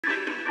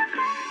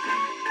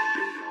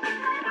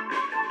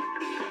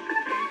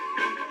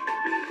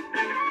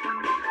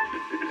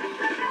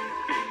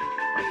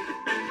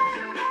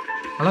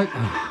Hello.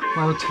 Oh,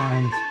 well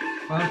timed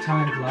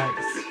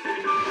lights.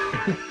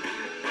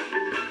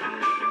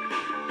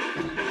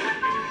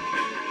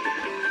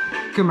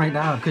 Couldn't make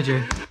that up, could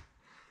you?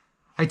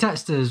 Hey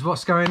texters,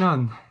 what's going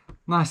on?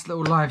 Nice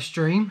little live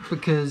stream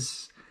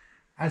because,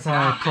 as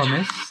I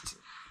promised,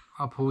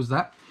 I'll pause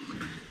that.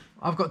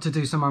 I've got to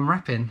do some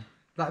unwrapping.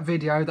 That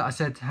video that I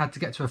said had to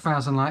get to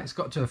 1,000 likes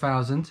got to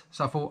 1,000,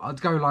 so I thought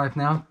I'd go live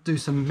now, do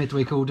some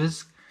midweek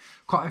orders.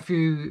 Quite a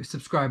few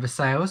subscriber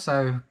sales,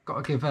 so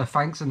got to give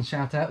thanks and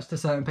shout outs to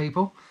certain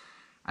people.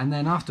 And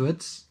then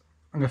afterwards,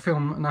 I'm going to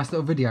film a nice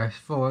little video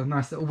for a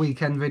nice little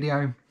weekend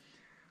video.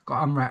 Got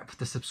to unwrap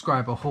the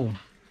subscriber haul,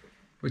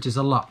 which is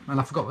a lot, and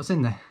I forgot what's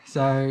in there.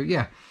 So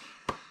yeah,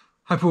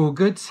 hope we're all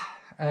good.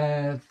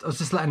 I was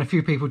just letting a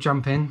few people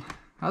jump in.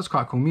 That was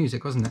quite cool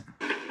music, wasn't it?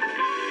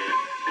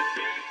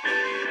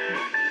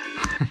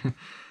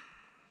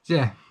 So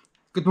yeah,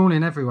 good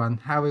morning everyone.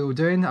 How are we all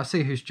doing? I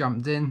see who's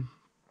jumped in.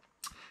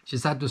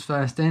 Shazad was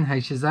first in. Hey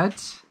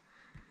Shazad.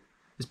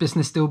 Is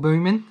business still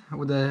booming?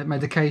 All the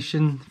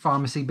medication,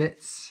 pharmacy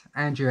bits.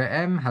 Andrea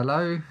M,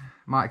 hello.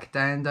 Mike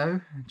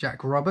Dando,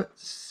 Jack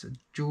Roberts,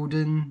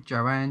 Jordan,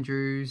 Joe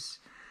Andrews.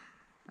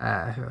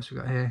 Who else we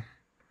got here?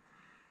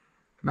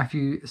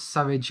 Matthew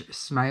Savage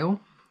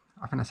Smale.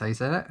 I think that's how you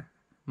say that.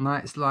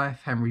 Night's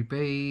Life, Henry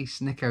B,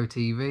 Snicko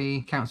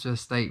TV, Council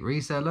Estate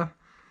Reseller.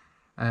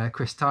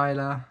 Chris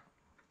Tyler,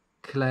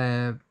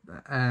 Claire,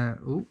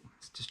 oh,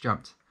 it's just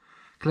jumped.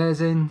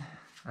 Claire's in,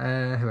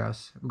 who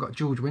else? We've got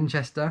George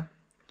Winchester.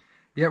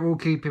 Yeah, we're all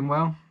keeping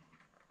well.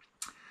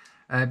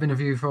 Been a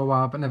view for a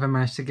while, but never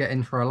managed to get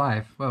in for a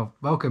live. Well,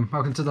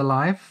 welcome to the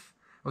live.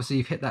 Obviously,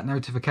 you've hit that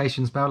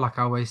notifications bell, like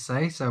I always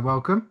say, so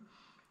welcome.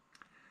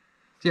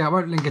 So yeah, I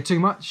won't linger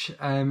too much.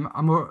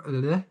 I've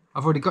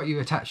already got you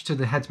attached to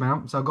the head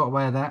mount, so I've got to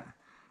wear that.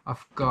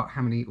 I've got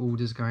how many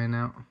orders going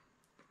out?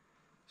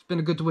 Been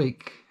a good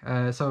week.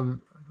 So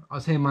I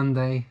was here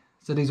Monday,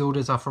 so these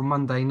orders are from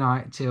Monday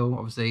night till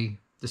obviously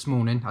this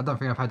morning. I don't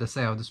think I've had a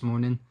sale this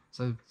morning,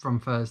 so from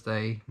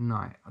Thursday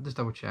night. I'll just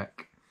double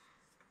check.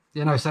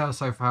 Yeah, no sales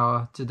so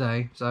far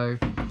today, so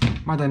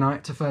Monday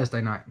night to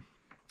Thursday night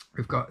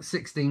we've got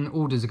 16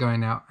 orders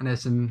going out, and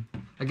there's some,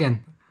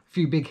 again, a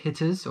few big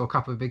hitters, or a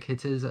couple of big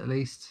hitters at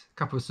least, a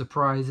couple of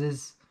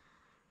surprises.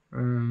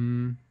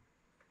 Yeah,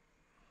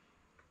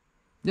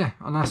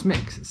 a nice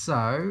mix.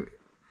 So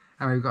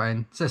how many we've got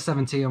in? It says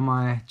 70 on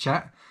my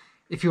chat.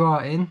 If you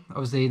are in,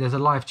 obviously there's a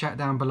live chat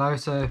down below,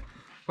 so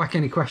whack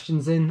any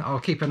questions in. I'll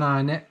keep an eye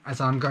on it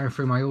as I'm going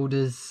through my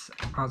orders,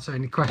 answer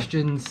any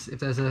questions. If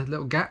there's a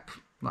little gap,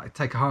 like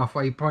take a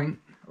halfway point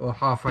or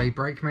halfway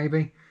break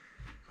maybe.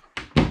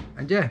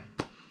 And yeah,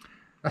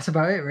 that's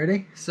about it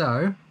really.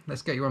 So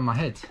let's get you on my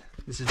head.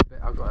 This is the bit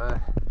I've got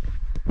to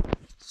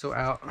sort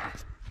out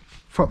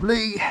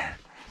properly.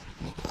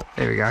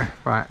 There we go.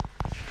 Right.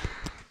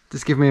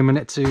 Just give me a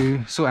minute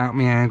to sort out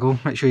my angle.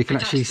 Make sure you can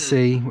actually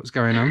see what's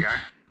going on.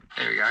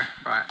 There we go.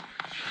 Right.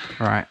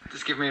 Right.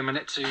 Just give me a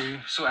minute to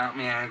sort out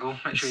my angle.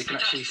 Make sure you can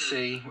actually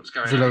see what's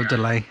going on. There's a little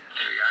delay.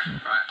 There we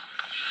go. Right.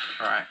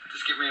 Right.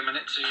 Just give me a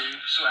minute to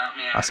sort out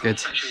my angle. That's good.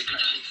 Make sure you can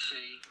actually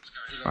see what's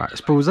going on. Right.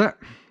 Let's pause that.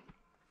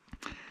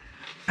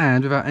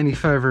 And without any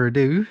further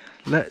ado,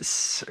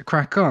 let's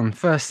crack on.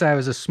 First sale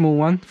is a small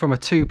one from a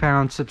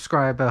 £2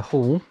 subscriber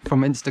haul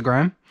from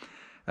Instagram.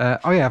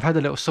 Oh yeah, I've had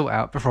a little sort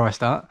out before I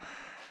start.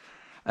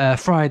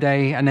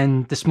 Friday, and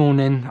then this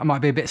morning I might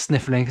be a bit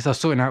sniffling because I was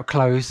sorting out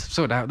clothes,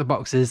 sorting out the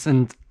boxes,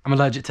 and I'm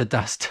allergic to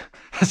dust.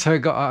 So it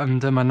got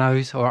under my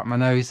nose, or up my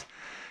nose.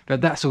 But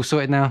that's all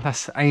sorted now.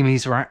 That's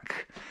Amy's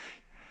rack.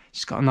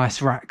 She's got a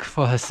nice rack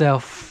for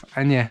herself.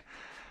 And yeah,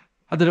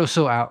 I did a little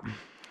sort out.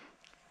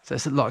 So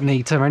it's a lot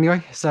neater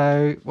anyway.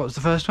 So what was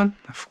the first one?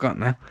 I forgot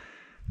now.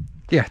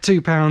 Yeah,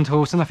 £2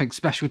 haul, so nothing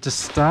special to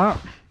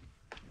start.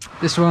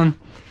 This one,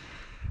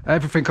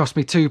 everything cost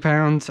me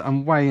 £2.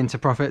 I'm way into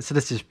profit, so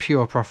this is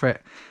pure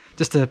profit.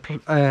 Just a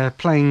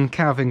plain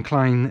Calvin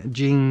Klein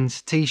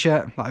jeans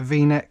t-shirt, like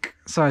V-neck,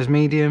 size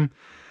medium.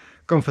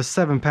 Gone for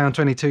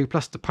 £7.22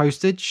 plus the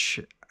postage.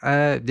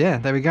 Yeah,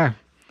 there we go.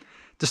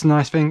 Just a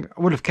nice thing.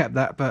 I would have kept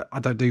that, but I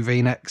don't do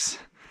V-necks.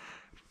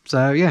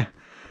 So yeah,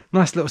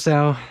 nice little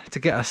sale to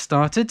get us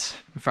started.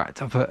 In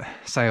fact, I'll put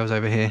sales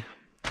over here.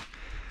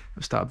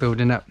 We'll start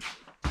building up.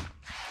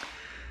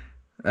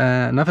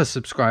 Another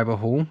subscriber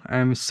haul,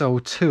 and we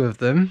sold 2 of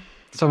them.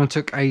 Someone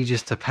took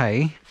ages to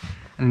pay,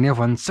 and the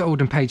other one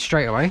sold and paid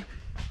straight away.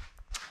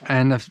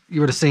 And you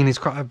would have seen these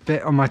quite a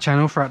bit on my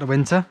channel throughout the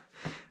winter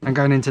and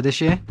going into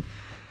this year.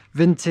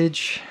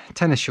 Vintage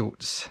tennis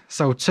shorts,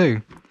 sold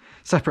 2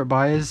 separate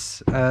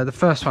buyers. The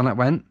first one that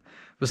went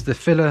was the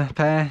filler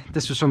pair.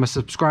 This was from a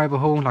subscriber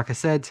haul, like I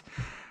said,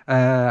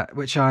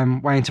 which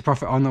I'm way into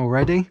profit on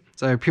already.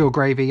 So pure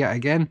gravy yet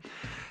again.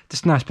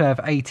 Just a nice pair of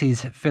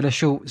 80s filler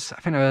shorts. I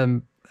think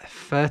they're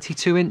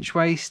 32-inch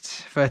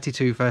waist,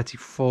 32,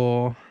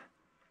 34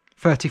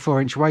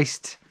 inch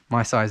waist,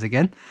 my size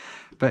again.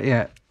 But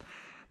yeah,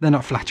 they're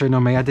not flattering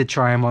on me. I did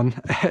try them on.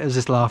 It was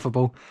just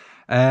laughable.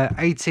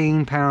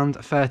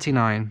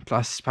 £18.39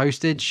 plus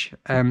postage.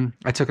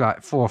 I took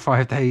like 4 or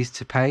 5 days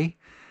to pay,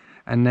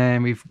 And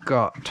then we've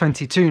got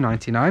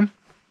 $22.99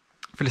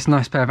 for this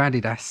nice pair of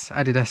Adidas.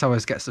 Adidas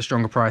always gets the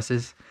stronger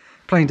prices.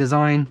 Plain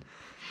design,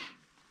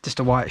 just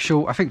a white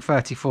short. I think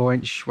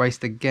 34-inch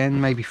waist again,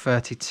 maybe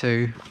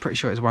 32. Pretty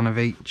sure it's one of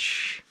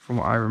each from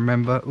what I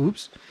remember.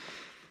 Oops.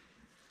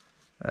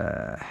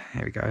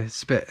 Here we go.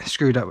 It's a bit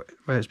screwed up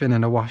where it's been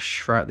in a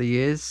wash throughout the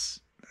years.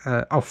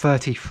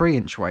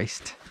 33-inch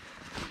waist.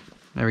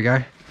 There we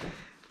go.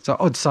 So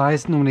odd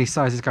size. Normally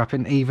sizes go up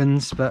in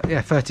evens, but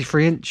yeah,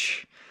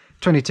 33-inch.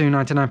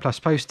 $22.99 plus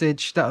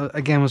postage. That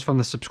again was from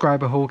the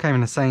subscriber haul. Came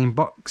in the same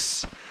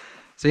box.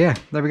 So yeah,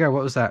 there we go.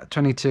 What was that?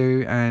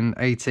 22 and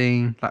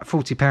 18, like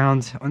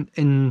 £40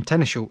 in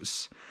tennis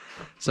shorts.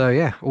 So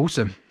yeah,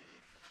 awesome.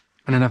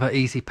 And another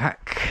easy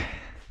pack.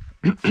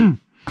 Okay,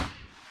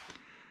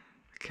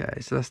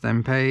 so that's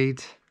them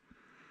paid.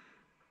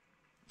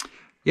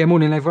 Yeah,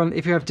 morning everyone.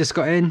 If you have just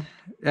got in,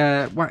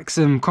 whack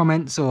some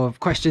comments or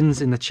questions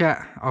in the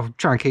chat. I'll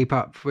try and keep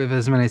up with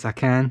as many as I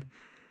can.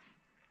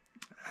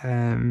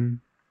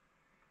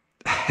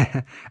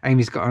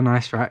 Amy's got a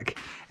nice rack.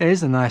 It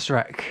is a nice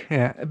rack.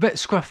 Yeah, a bit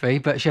scruffy,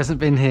 but she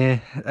hasn't been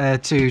here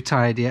too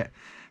tired yet.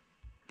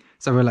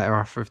 So we'll let her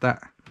off with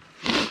that.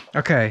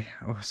 Okay,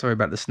 oh, sorry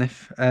about the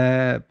sniff.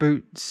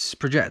 Boots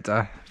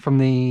projector from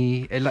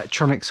the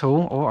electronics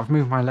haul. Oh, I've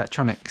moved my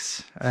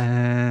electronics.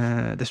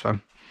 This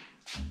one.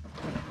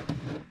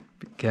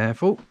 Be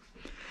careful.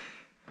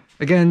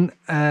 Again,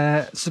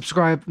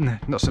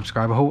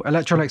 subscriber haul,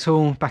 electronics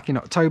haul back in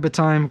October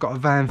time. Got a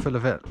van full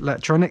of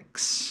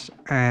electronics,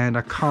 and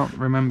I can't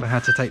remember how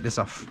to take this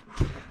off.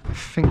 I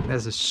think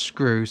there's a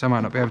screw, so I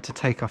might not be able to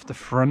take off the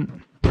front.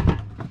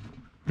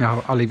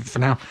 No, I'll leave it for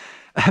now.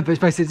 But it's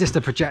basically just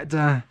a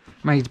projector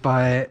made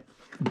by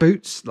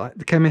Boots, like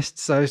the chemist,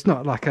 so it's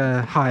not like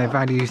a higher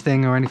value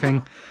thing or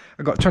anything.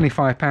 I got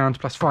 £25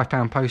 plus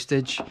 £5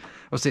 postage.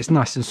 Obviously, it's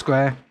nice and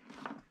square.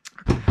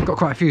 Got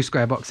quite a few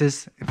square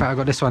boxes. In fact, I've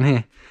got this one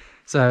here,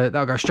 so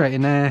that'll go straight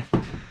in there.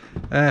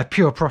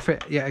 Pure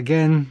profit yet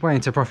again. Way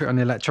into profit on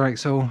the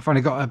electronics haul. I've only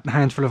got a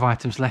handful of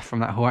items left from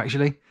that haul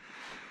actually.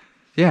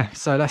 Yeah,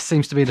 so that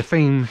seems to be the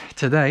theme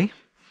today.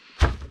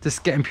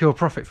 Just getting pure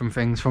profit from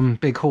things, from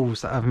big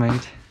hauls that I've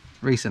made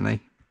recently.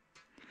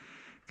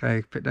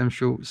 Okay, put them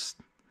shorts.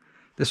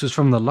 This was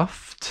from the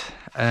loft.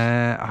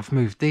 I've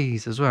moved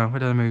these as well. Where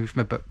did I move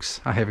my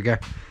books? Oh, here we go.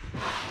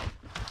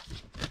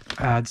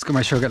 Just got to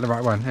make sure I get the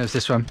right one. It was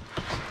this one.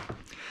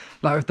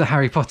 Like with the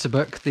Harry Potter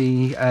book,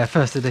 the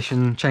first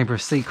edition Chamber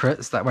of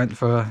Secrets, that went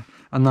for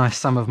a nice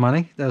sum of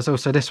money. There was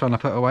also this one I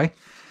put away.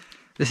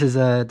 This is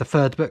the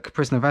third book,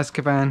 Prisoner of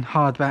Azkaban,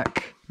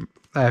 hardback,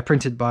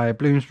 printed by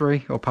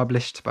Bloomsbury, or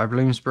published by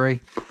Bloomsbury.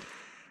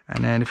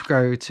 And then if we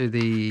go to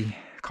the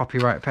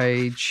copyright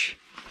page,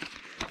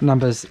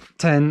 numbers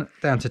 10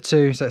 down to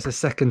 2, so it's a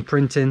second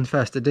printing,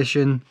 first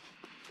edition.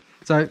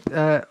 So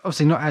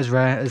obviously not as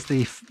rare as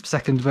the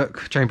second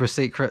book, Chamber of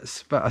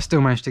Secrets, but I still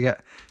managed to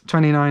get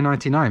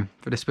 £29.99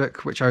 for this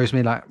book, which owes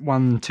me like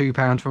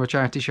 £2 from a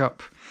charity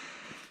shop.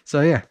 So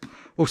yeah,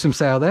 awesome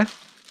sale there.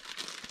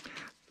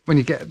 When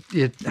you get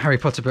your Harry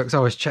Potter books, I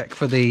always check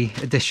for the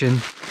edition.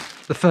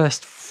 The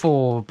first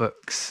 4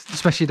 books,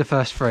 especially the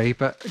first 3,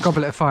 but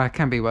Goblet of Fire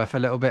can be worth a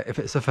little bit if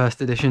it's the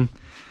first edition.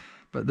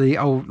 But the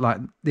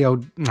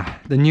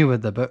newer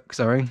the book,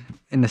 sorry,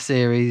 in the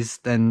series,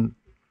 then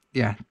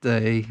yeah,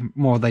 the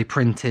more they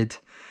printed.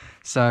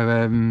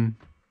 So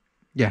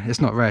yeah,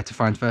 it's not rare to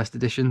find first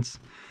editions.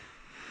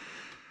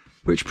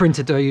 Which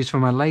printer do I use for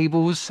my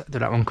labels? I'll do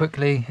that one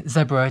quickly.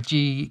 Zebra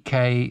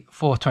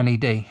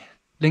GK420D.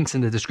 Links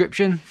in the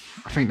description.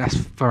 I think that's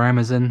for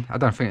Amazon. I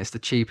don't think it's the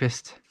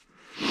cheapest.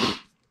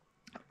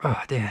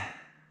 Oh dear.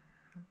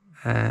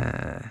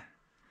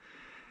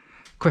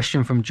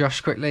 Question from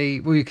Josh quickly.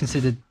 Will you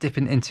consider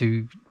dipping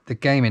into the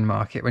gaming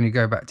market when you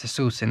go back to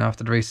sourcing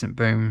after the recent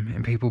boom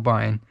in people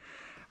buying?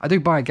 I do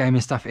buy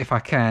gaming stuff if I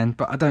can,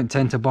 but I don't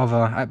tend to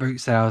bother at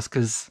boot sales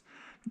because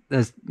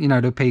there's, you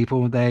know, the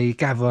people, they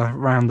gather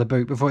around the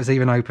boot before it's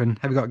even open.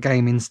 Have you got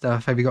gaming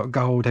stuff? Have you got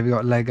gold? Have you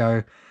got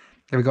Lego?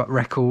 Have you got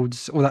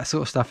records? All that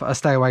sort of stuff I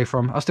stay away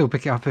from. I'll still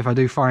pick it up if I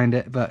do find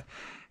it, but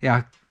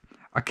yeah,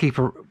 I keep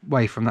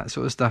away from that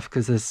sort of stuff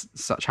because there's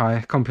such high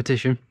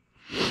competition.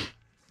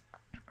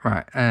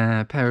 Right,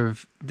 a pair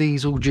of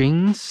diesel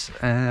jeans.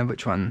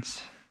 Which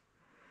ones?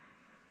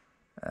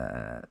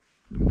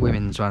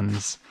 Women's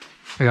ones.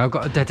 Okay, I've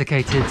got a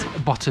dedicated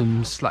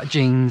bottoms, like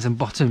jeans and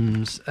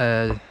bottoms.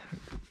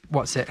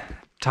 What's it?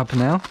 Tub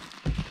now.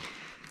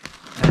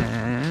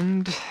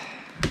 And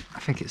I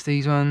think it's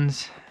these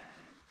ones.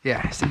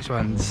 Yeah, it's these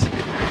ones.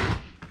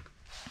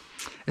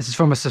 This is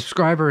from a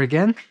subscriber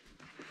again.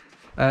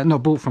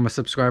 Not bought from a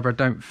subscriber, I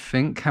don't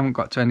think. Haven't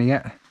got to any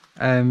yet.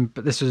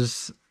 But this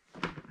was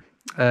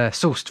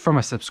sourced from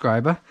a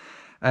subscriber.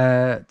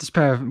 This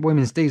pair of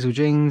women's diesel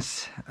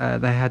jeans.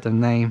 They had a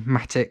name,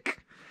 Matic.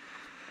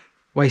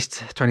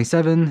 Waist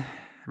 27,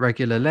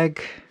 regular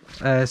leg.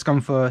 It's gone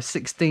for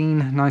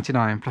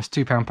 £16.99 plus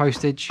 £2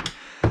 postage.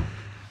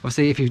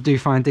 Obviously, if you do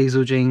find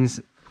diesel jeans,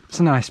 It's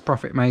a nice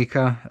profit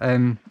maker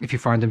if you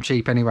find them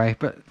cheap anyway,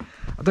 but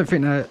I don't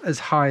think they're as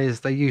high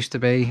as they used to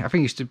be. I think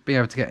you used to be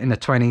able to get in the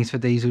 20s for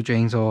diesel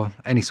jeans or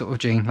any sort of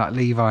jean like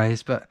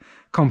Levi's, but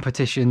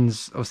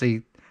competitions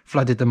obviously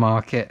flooded the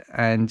market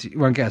and you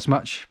won't get as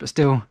much, but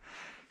still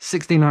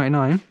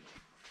 $16.99.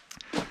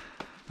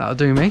 That'll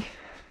do me.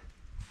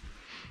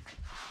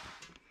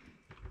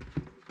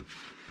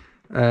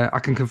 I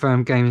can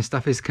confirm gaming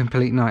stuff is a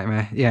complete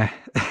nightmare. Yeah.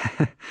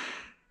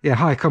 Yeah,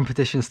 high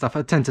competition stuff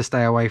I tend to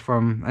stay away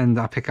from, and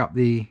I pick up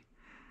the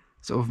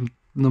sort of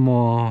the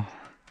more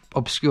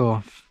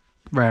obscure,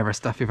 rarer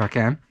stuff if I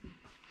can.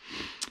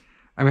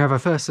 And we have our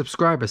first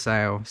subscriber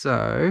sale.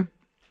 So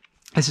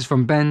this is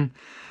from Ben.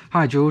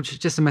 Hi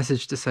George, just a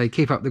message to say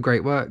keep up the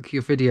great work.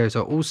 Your videos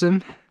are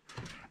awesome.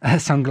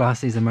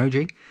 Sunglasses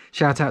emoji.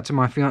 Shout out to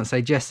my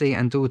fiance Jessie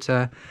and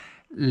daughter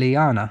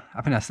Liana.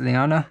 I think that's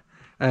Liana.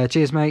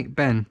 Cheers mate,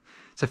 Ben.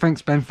 So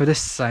thanks Ben for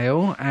this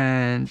sale,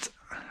 and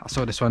I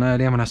saw this one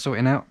earlier when I was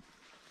sorting out.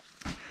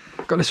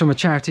 Got this from a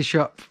charity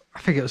shop. I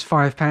think it was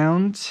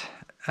 £5.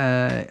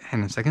 Hang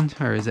on a second,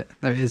 where is it?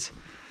 There it is.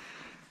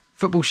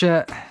 Football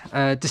shirt,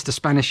 just a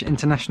Spanish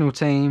international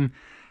team,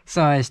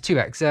 size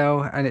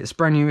 2XL, and it's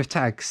brand new with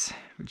tags,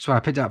 which is why I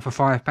picked it up for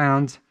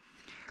 £5.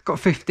 Got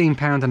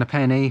 £15 and a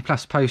penny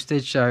plus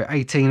postage, so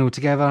 18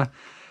 altogether.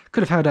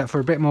 Could have held out for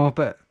a bit more,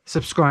 but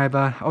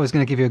subscriber, I was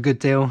going to give you a good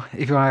deal.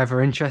 If you are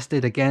ever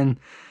interested, again,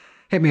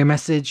 hit me a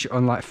message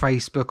on like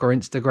Facebook or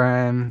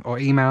Instagram, or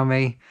email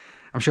me.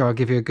 I'm sure I'll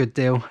give you a good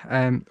deal.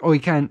 Or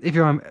you can, if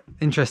you're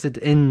interested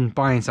in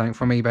buying something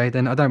from eBay,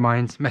 then I don't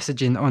mind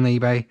messaging on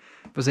eBay.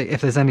 But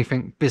if there's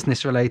anything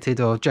business related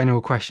or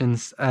general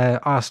questions,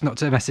 ask not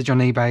to message on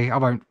eBay. I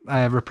won't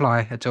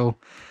reply at all.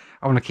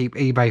 I want to keep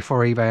eBay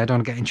for eBay. I don't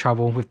want to get in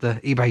trouble with the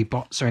eBay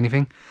bots or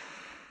anything.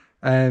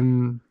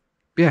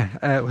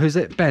 Yeah, who's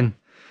it? Ben.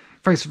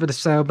 Thanks for the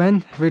sale,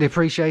 Ben. Really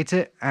appreciate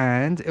it.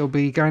 And it'll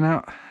be going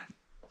out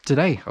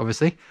today,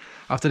 obviously,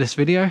 after this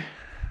video.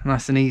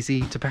 Nice and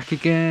easy to pack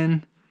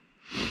again.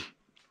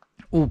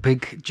 All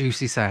big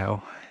juicy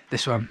sale.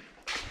 This one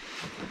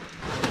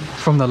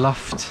from the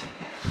loft.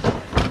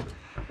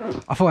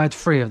 I thought I had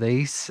 3 of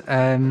these, but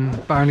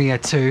I only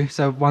had 2,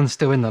 so one's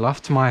still in the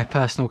loft, my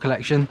personal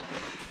collection.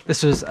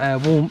 This was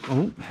oh,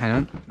 hang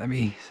on, let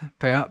me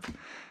put it up.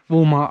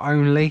 Walmart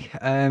only,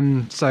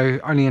 so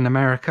only in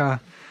America.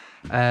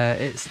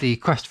 It's the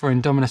Quest for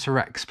Indominus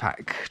Rex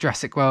pack,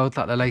 Jurassic World,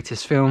 like the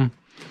latest film.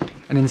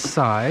 And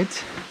inside,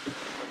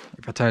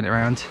 if I turn it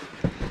around,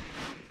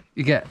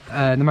 you get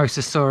the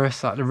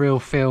Mosasaurus, like the real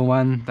feel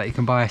one that you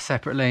can buy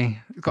separately.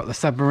 You've got the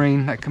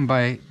submarine that can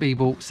be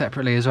bought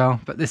separately as well,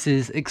 but this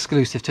is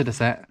exclusive to the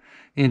set.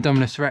 The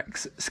Indominus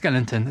Rex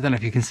skeleton. I don't know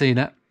if you can see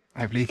that.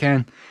 Hopefully you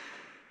can.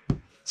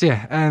 So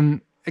yeah,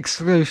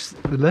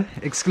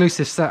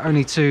 exclusive set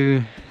only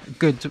to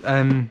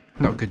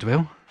not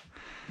Goodwill.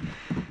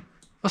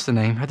 What's the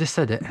name? I just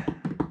said it.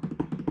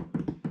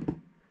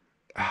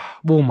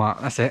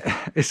 Walmart, that's it.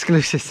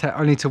 Exclusive set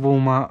only to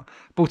Walmart.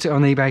 Bought it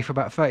on eBay for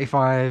about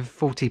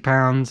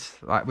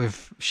 £35–40, like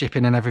with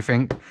shipping and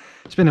everything.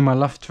 It's been in my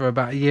loft for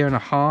about 1.5 years,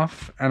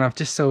 and I've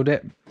just sold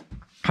it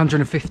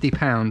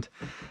 £150,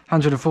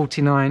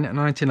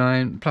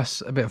 £149.99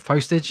 plus a bit of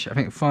postage. I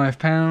think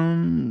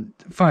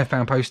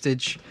 £5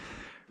 postage.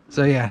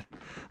 So yeah,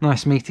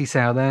 nice meaty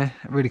sale there.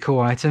 Really cool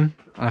item.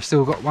 And I've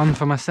still got one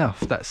for myself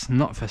that's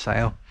not for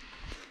sale.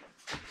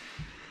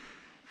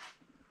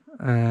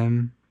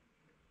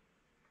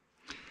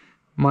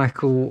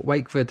 Michael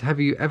Wakeford, have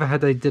you ever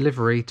had a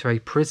delivery to a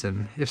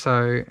prison? If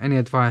so, any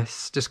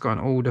advice? Just got an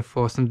order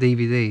for some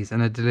DVDs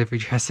and a delivery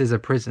address is a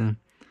prison.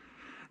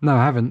 No,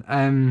 I haven't.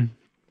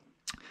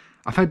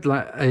 I've had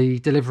like a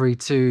delivery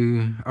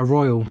to a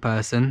royal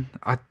person.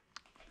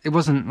 It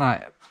wasn't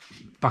like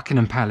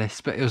Buckingham Palace,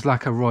 but it was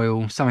like a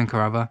royal something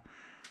or other.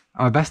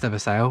 My best ever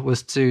sale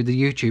was to the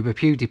YouTuber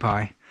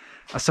PewDiePie.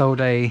 I sold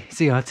a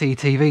CRT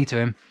TV to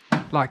him,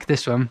 like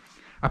this one.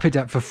 I picked it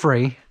up for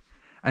free,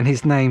 and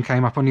his name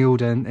came up on the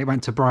order, and it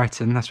went to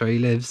Brighton. That's where he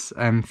lives.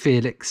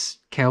 Felix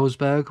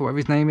Kelsberg, or whatever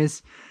his name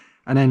is.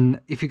 And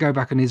then if you go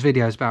back on his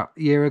videos about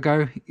a year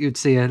ago, you'd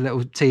see a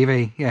little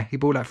TV. Yeah, he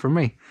bought that from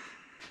me.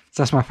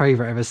 So that's my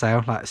favourite ever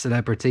sale, like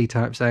celebrity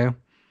type sale.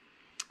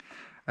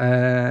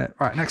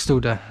 Right, next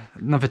order.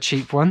 Another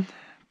cheap one,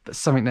 but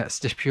something that's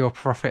just pure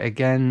profit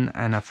again.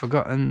 And I've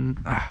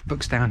forgotten.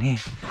 Books down here.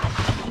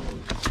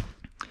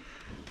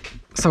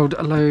 Sold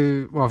a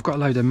load. Well, I've got a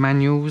load of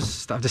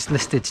manuals that I've just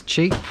listed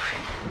cheap.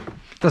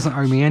 Doesn't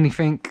owe me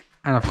anything.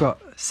 And I've got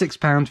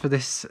 £6 for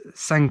this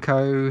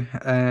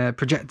Senko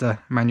projector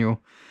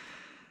manual.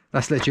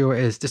 That's literally all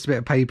it is. Just a bit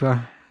of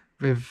paper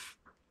with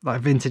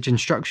like vintage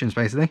instructions,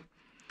 basically.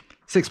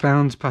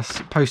 £6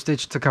 plus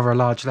postage to cover a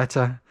large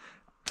letter.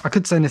 I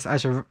could send this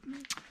as a...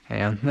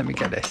 Hang on, let me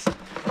get this.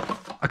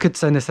 I could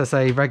send this as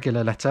a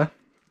regular letter.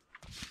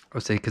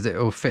 Obviously, because it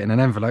will fit in an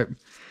envelope.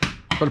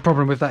 But the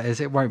problem with that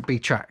is it won't be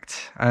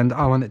tracked. And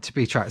I want it to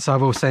be tracked. So I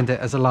will send it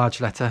as a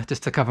large letter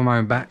just to cover my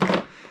own back.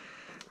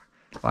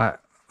 Like,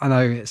 I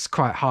know it's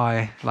quite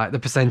high, like the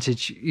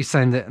percentage you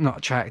send it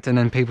not tracked, and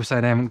then people say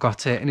they haven't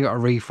got it and you got to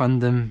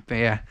refund them. But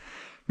yeah,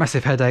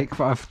 massive headache,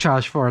 but I've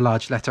charged for a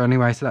large letter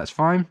anyway, so that's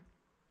fine.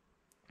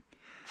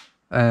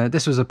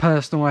 This was a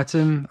personal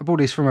item. I bought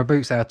these from a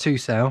boot sale to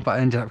sale, but I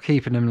ended up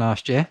keeping them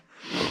last year.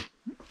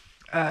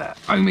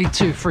 Only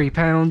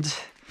 £3.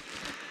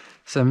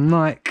 Some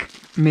Nike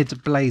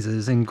mid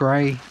blazers in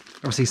grey,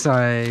 obviously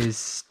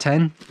size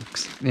 10.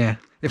 Yeah,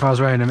 if I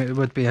was wearing them it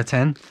would be a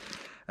 10.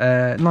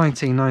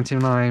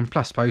 19.99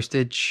 plus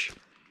postage.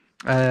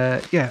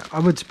 Yeah, I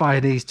would buy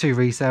these to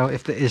resale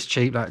if it is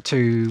cheap, like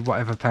 £2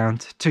 whatever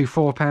pound,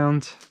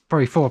 £4,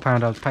 probably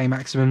 £4 I'd pay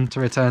maximum to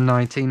return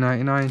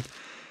 19.99.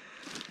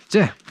 So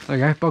yeah, there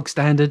we go, bog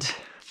standard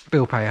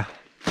bill payer.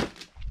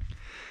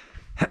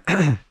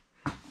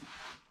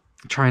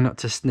 Try not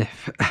to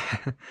sniff.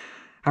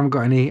 Haven't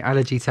got any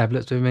allergy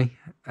tablets with me.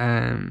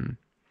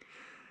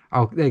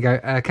 Oh, there you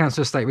go.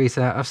 Council estate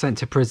resale. I've sent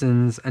to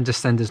prisons and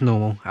just send as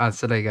normal.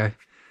 So there you go.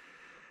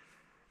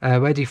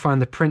 Where do you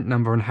find the print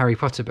number on Harry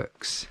Potter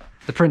books?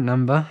 The print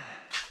number.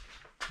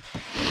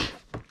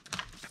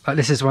 Like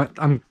this is what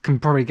I can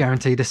probably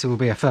guarantee this will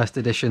be a first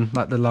edition,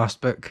 like the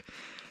last book.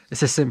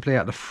 This is simply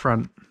at the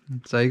front.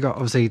 So you got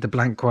obviously the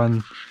blank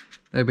one.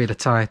 There'll be the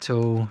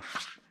title,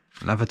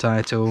 another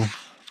title.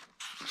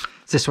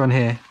 It's this one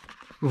here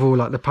with all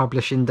like the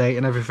publishing date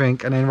and everything,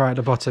 and then right at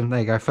the bottom, there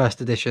you go,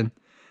 first edition.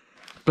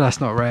 But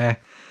that's not rare.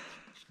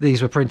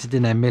 These were printed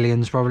in their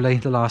millions probably,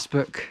 the last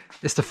book.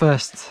 It's the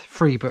first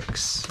 3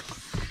 books.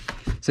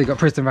 So you got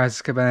Prisoner of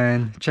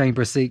Azkaban,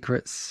 Chamber of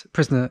Secrets,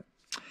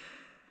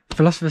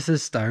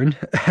 Philosopher's Stone,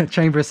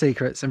 Chamber of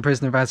Secrets and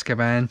Prisoner of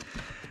Azkaban.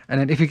 And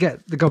then if you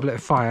get the Goblet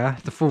of Fire,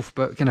 the 4th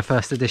book in a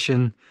first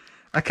edition,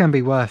 that can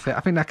be worth it.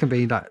 I think that can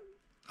be like,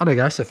 oh there you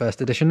go, that's the first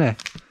edition there.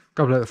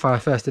 Goblet of Fire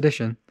first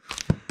edition.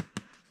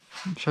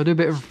 Shall I do a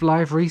bit of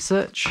live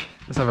research?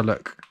 Let's have a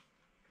look.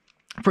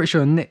 I'm pretty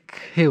sure Nick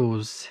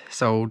Hills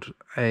sold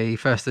a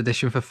first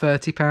edition for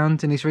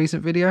 £30 in his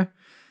recent video.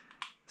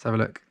 Let's have a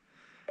look.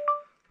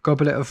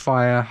 Goblet of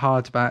Fire,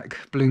 hardback,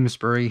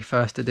 Bloomsbury,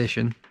 first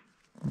edition.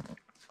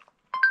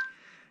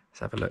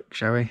 Let's have a look,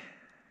 shall we?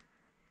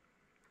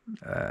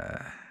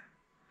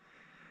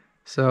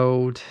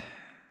 Sold.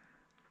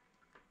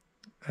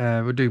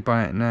 We'll do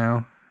buy it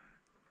now.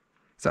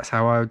 So that's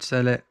how I would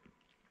sell it.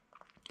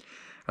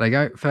 There you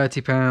go,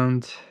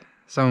 £30.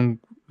 Someone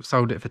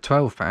sold it for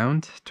 £12,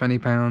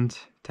 £20,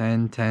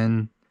 10,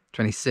 10,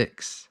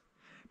 26.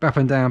 Up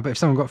and down, but if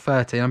someone got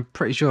 30, I'm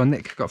pretty sure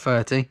Nick got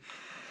 30.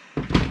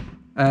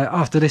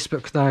 After this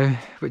book though,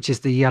 which is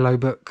the yellow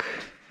book,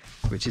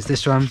 which is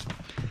this one.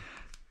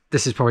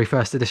 This is probably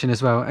first edition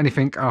as well.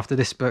 Anything after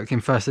this book in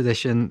first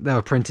edition, they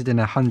were printed in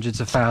their hundreds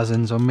of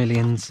thousands or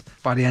millions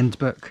by the end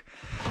book.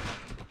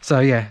 So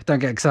yeah, don't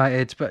get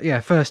excited. But yeah,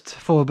 first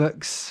 4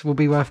 books will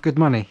be worth good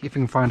money if you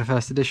can find a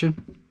first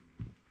edition.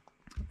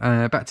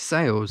 Back to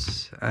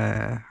sales.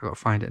 I've got to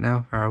find it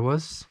now, where I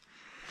was.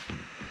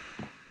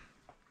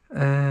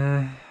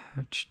 Done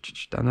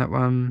that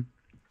one.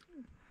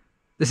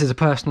 This is a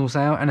personal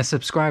sale and a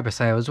subscriber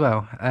sale as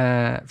well.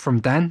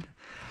 From Dan.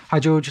 Hi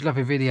George, love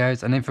your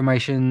videos and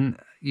information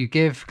you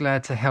give.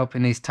 Glad to help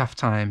in these tough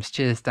times.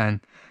 Cheers,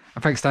 Dan.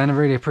 And thanks, Dan. I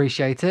really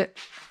appreciate it.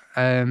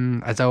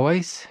 As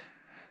always.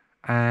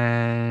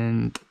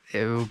 And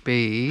it will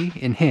be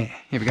in here.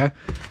 Here we go.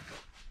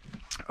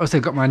 Also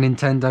got my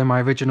Nintendo,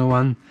 my original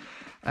one.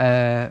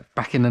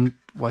 Back in the,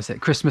 what is it,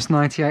 Christmas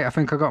 '98, I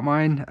think I got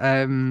mine.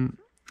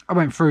 I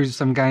went through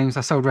some games.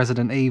 I sold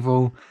Resident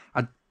Evil.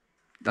 I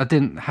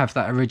didn't have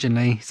that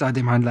originally, so I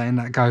didn't mind letting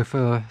that go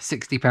for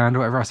 £60 or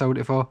whatever I sold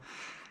it for.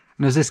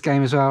 And there's this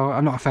game as well.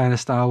 I'm not a fan of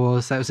Star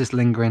Wars, so it was just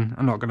lingering.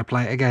 I'm not going to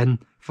play it again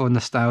for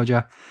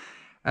nostalgia.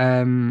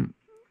 So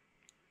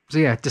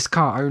yeah, just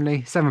cart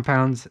only,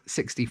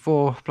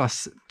 £7.64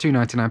 plus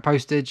 £2.99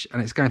 postage,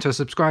 and it's going to a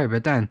subscriber,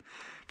 Dan.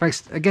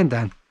 Thanks again,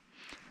 Dan.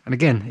 And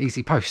again,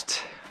 easy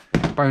post.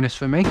 Bonus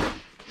for me.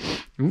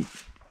 Ooh.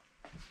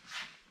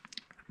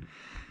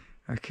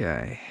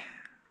 Okay.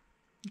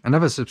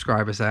 Another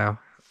subscriber sale.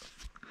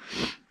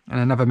 And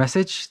another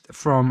message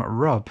from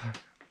Rob.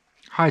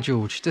 Hi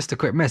George, just a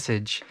quick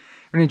message.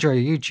 Really enjoy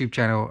your YouTube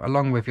channel,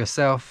 along with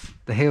yourself,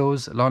 The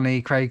Hills,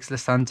 Lonnie,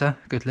 Craigslist Hunter.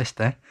 Good list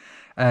there.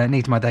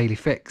 Needs my daily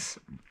fix.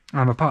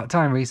 I'm a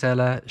part-time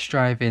reseller,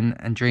 striving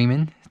and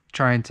dreaming,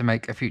 trying to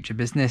make a future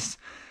business.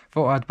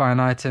 Thought I'd buy an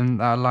item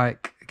that I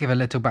like, give a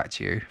little back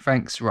to you.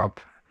 Thanks, Rob.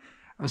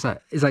 What's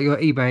that? Is that your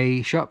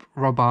eBay shop?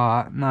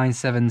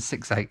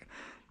 RobR9768.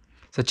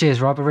 So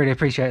cheers, Rob. I really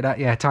appreciate that.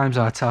 Yeah, times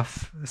are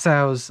tough.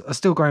 Sales are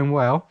still going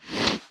well.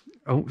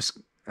 Oh,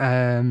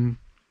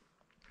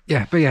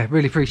 yeah, but yeah,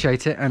 really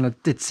appreciate it. And I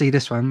did see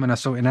this one when I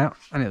sorted it out,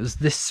 and it was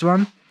this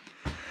one.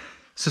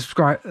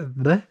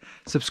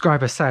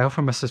 Subscriber sale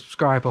from a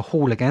subscriber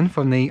haul again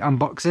from the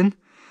unboxing.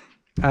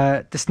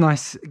 This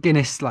nice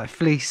Guinness like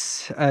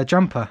fleece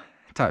jumper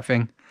type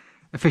thing.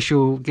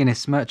 Official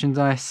Guinness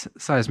merchandise,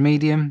 size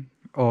medium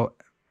or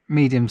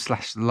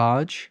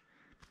medium/large.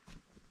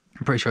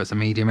 I'm pretty sure it's a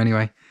medium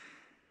anyway.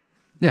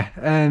 yeah,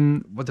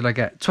 what did I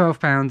get?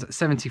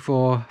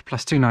 £12.74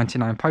 plus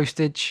 £2.99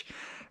 postage.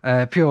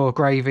 Pure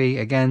gravy,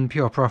 again,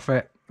 pure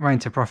profit. Way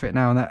into profit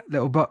now on that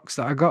little box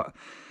that I got.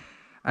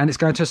 And it's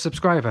going to a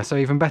subscriber, so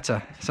even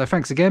better. So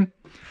thanks again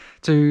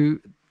to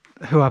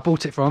who I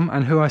bought it from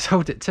and who I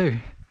sold it to.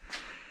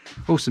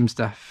 Awesome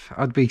stuff.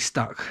 I'd be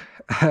stuck.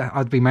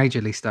 I'd be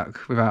majorly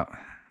stuck without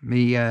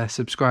me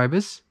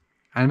subscribers.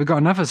 And we got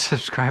another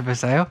subscriber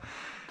sale.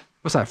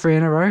 What's that, 3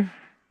 in a row?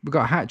 We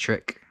got a hat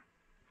trick.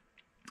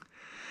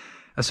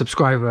 A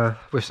subscriber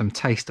with some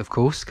taste, of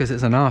course, because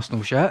it's an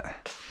Arsenal shirt.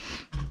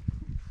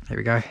 Here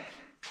we go.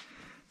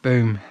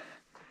 Boom.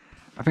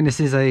 I think this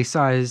is a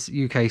size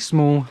UK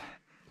small.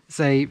 It's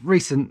a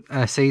recent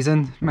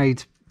season,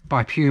 made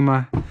by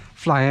Puma,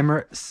 Fly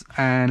Emirates,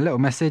 and little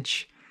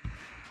message.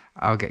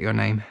 I'll get your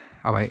name.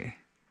 Oh wait,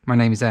 my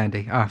name is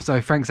Andy.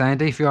 So thanks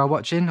Andy if you are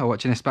watching or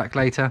watching this back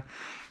later.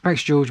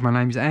 Thanks George, my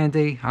name's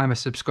Andy. I'm a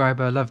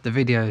subscriber, love the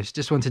videos.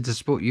 Just wanted to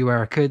support you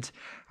where I could.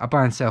 I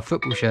buy and sell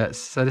football shirts,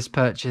 so this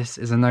purchase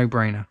is a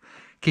no-brainer.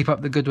 Keep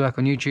up the good work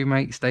on YouTube,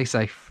 mate. Stay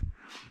safe.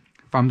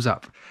 Thumbs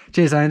up.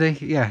 Cheers Andy.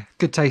 Yeah,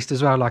 good taste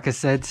as well, like I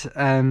said.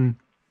 Where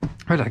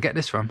did I get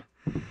this from?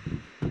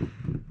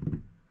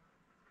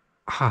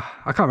 I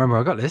can't remember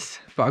where I got this,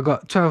 but I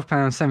got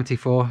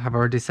 £12.74, I've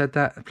already said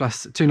that,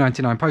 plus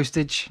 £2.99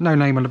 postage. No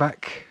name on the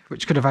back,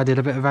 which could have added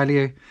a bit of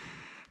value,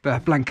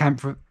 but a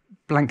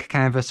blank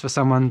canvas for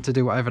someone to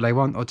do whatever they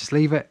want or just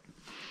leave it.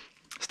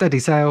 Steady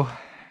sale,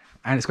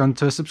 and it's gone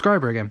to a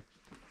subscriber again.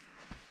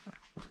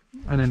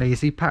 And an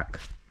easy pack.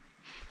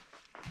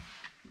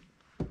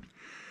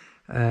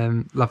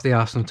 Love the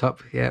Arsenal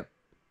top, yep.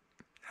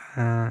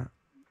 One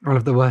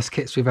of the worst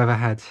kits we've ever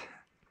had.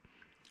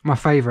 My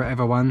favourite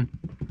ever one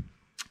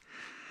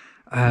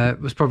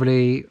was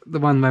probably the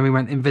one when we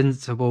went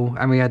invincible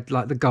and we had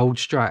like the gold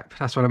stripe.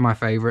 That's one of my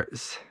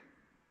favourites.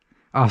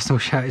 Arsenal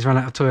shirt is run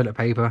out of toilet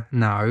paper.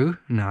 No.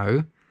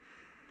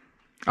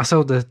 I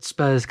sold the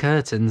Spurs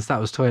curtains.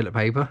 That was toilet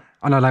paper.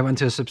 Oh no, they went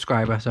to a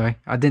subscriber, sorry.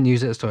 I didn't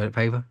use it as toilet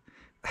paper.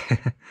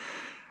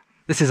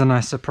 This is a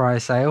nice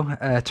surprise sale.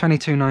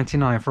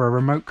 $22.99 for a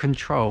remote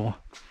control.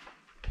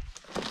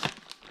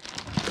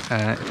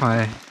 If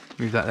I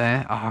move that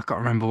there. Oh, I can't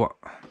remember what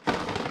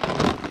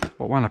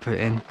one I put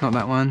in. Not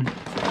that one.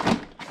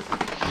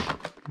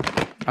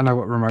 I know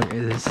what remote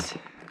it is.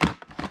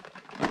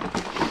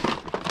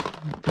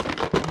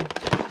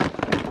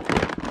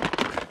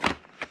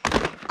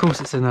 Of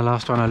course it's in the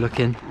last one I look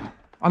in.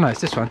 Oh no,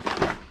 it's this one.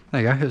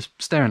 There you go, it was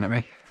staring at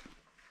me.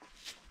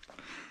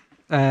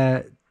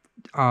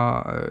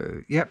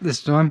 Yep,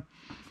 this one.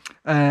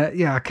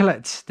 Yeah, I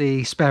collect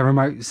the spare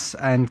remotes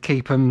and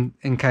keep them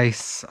in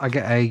case I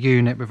get a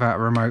unit without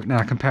a remote. Now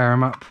I can pair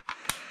them up.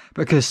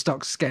 Because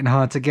stock's getting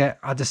hard to get,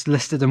 I just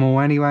listed them all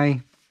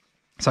anyway.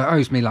 So it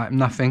owes me like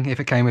nothing.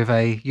 If it came with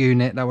a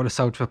unit, that would have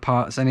sold for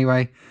parts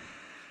anyway.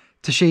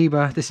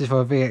 Toshiba, this is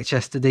for a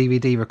VHS to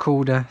DVD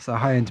recorder. It's a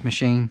high-end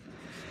machine.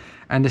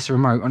 And this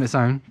remote on its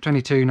own,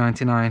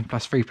 $22.99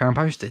 plus £3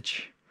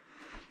 postage.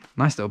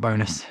 Nice little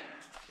bonus.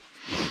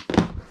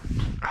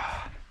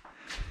 I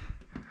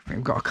think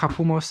we've got a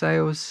couple more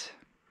sales.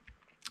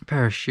 A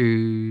pair of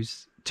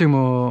shoes. 2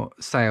 more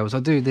sales.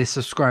 I'll do this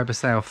subscriber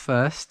sale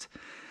first.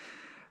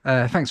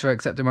 Thanks for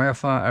accepting my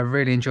offer. I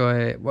really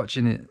enjoy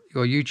watching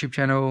your YouTube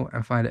channel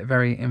and find it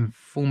very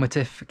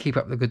informative. Keep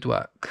up the good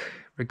work.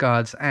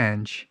 Regards,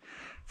 Ange.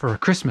 For a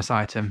Christmas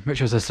item, which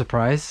was a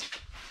surprise.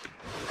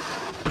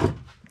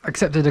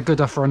 Accepted a good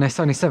offer on this.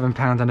 Only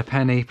 £7 and a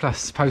penny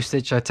plus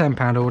postage, so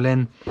 £10 all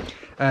in.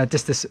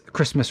 Just this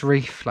Christmas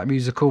wreath, like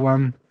musical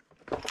one.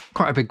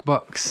 Quite a big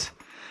box.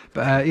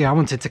 But yeah, I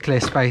wanted to clear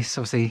space.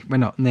 Obviously, we're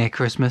not near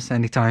Christmas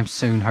anytime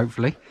soon,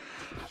 hopefully.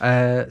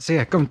 So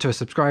yeah, come to a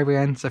subscriber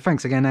again. So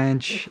thanks again,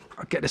 Ange.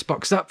 I'll get this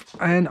boxed up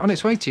and on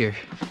its way to you.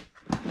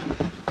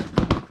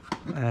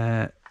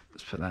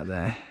 Let's put that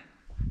there.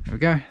 There we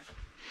go.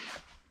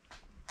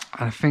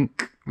 And I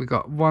think we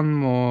got one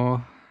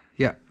more.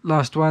 Yeah,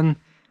 last one.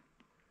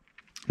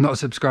 Not a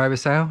subscriber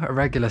sale, a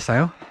regular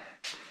sale.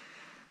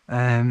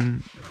 I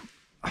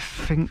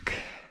think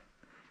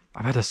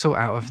I've had a sort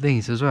out of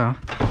these as well.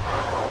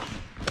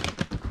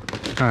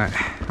 Alright,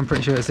 I'm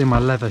pretty sure it's in my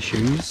leather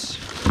shoes.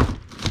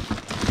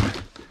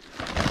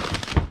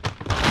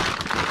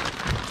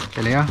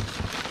 Here they are.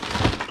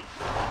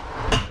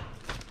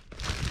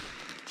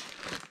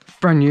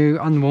 Brand new,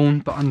 unworn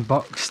but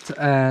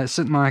unboxed.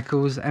 St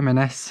Michael's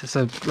M&S,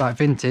 so like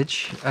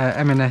vintage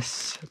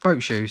M&S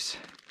boat shoes.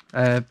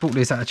 Bought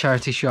these at a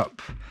charity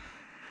shop.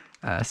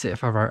 See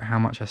if I wrote how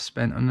much I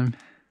spent on them.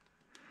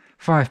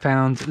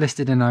 £5,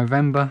 listed in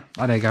November.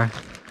 Oh, there you go.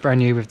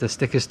 Brand new with the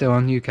sticker still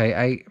on, UK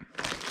 8.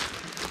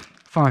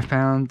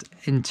 £5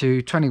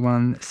 into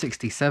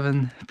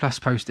 21.67 plus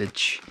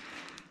postage.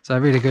 So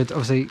really good.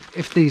 Obviously,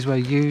 if these were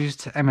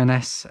used,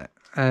 M&S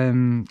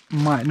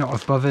might not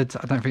have bothered.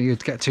 I don't think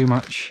you'd get too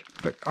much,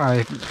 but I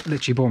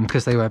literally bought them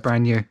because they were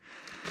brand new.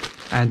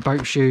 And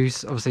boat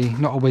shoes, obviously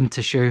not a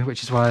winter shoe,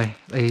 which is why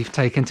they've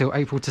taken till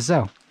April to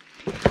sell.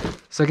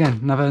 So again,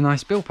 another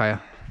nice bill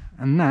payer.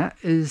 And that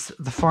is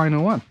the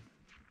final one.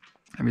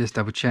 Let me just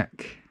double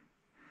check.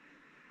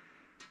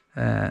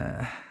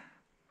 Yep.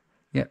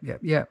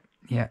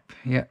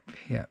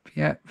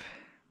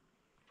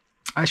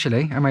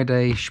 Actually, I made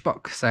a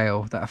Spock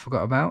sale that I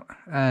forgot about.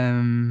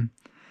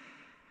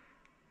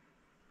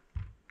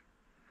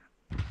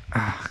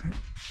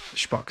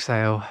 Spock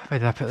sale. Where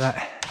did I put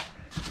that?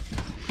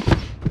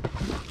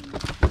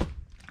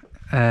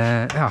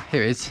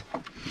 Here it is.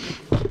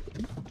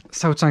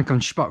 Sold something on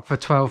Spock for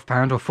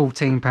 £12 or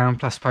 £14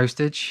 plus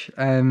postage.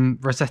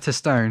 Rosetta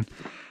Stone.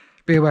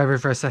 Be aware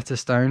of Rosetta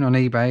Stone on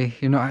eBay.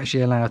 You're not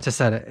actually allowed to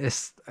sell it.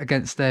 It's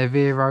against their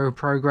Vero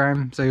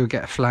program, so you'll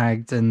get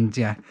flagged, and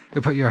yeah,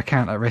 you'll put your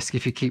account at risk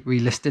if you keep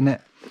relisting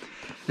it.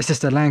 It's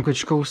just a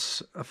language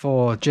course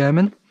for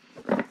German.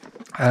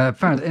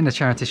 Found it in a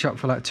charity shop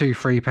for like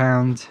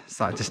 £2-3. It's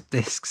like just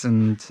discs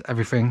and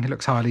everything. It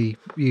looks hardly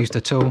used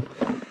at all.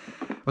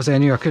 Obviously, I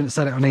knew I couldn't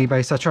sell it on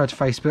eBay, so I tried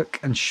Facebook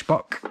and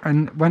Spock,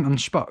 and went on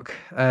Spock.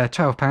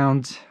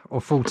 £12 or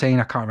 £14,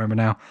 I can't remember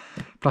now,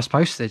 plus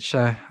postage.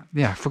 So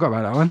yeah, I forgot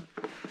about that one.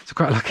 So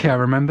quite lucky I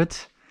remembered.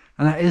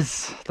 And that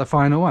is the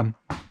final one.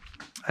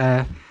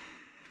 Let's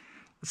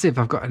see if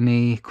I've got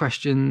any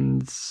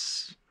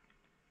questions.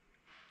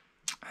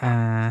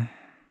 Where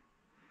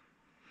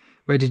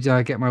did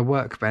I get my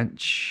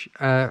workbench?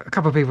 A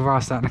couple of people have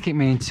asked that, and I keep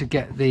meaning to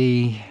get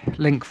the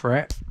link for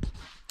it.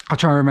 I'll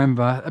try and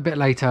remember a bit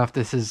later after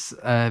this has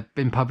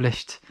been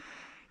published.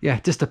 Yeah,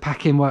 just a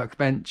packing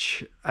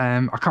workbench.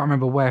 I can't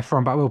remember where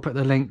from, but I will put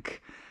the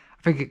link.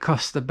 I think it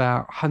cost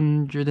about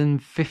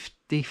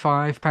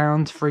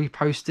 £155 free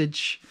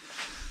postage.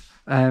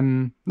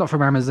 Not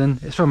from Amazon.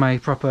 It's from a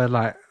proper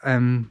like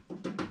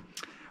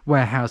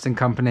warehousing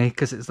company,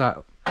 because it's like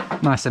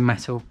nice and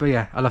metal. But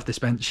yeah, I love this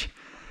bench.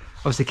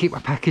 Obviously keep my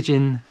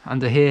packaging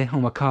under here,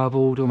 all my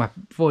cardboard, all my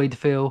void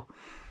fill.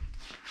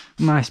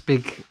 Nice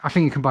big. I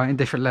think you can buy it in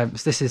different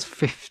lengths. This is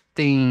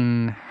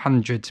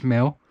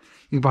 1500mm.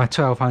 You can buy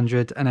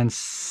 1200 and then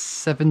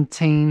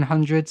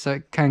 1700, so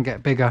it can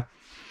get bigger.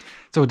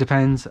 It all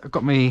depends. I've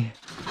got my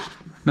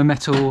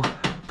metal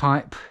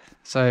pipe,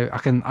 so I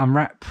can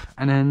unwrap,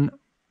 and then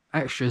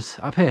extras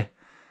up here.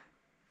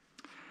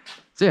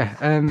 So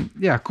yeah,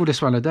 yeah, call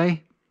this one a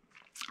day.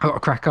 I got to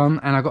crack on,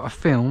 and I got to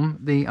film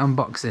the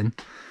unboxing,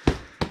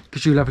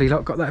 because you lovely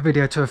lot got that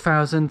video to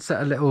 1,000.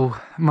 Set a little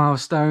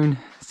milestone,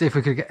 see if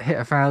we could hit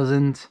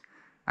 1,000,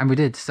 and we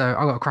did. So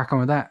I got to crack on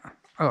with that.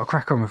 I got to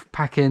crack on with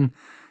packing.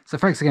 So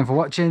thanks again for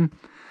watching.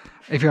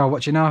 If you are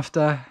watching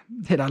after,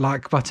 hit that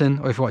like button,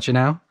 or if you're watching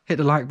now, hit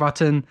the like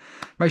button.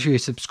 Make sure you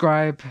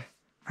subscribe,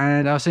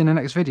 and I'll see you in the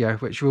next video,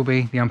 which will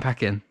be the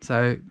unpacking.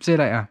 So see you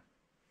later.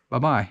 Bye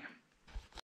bye.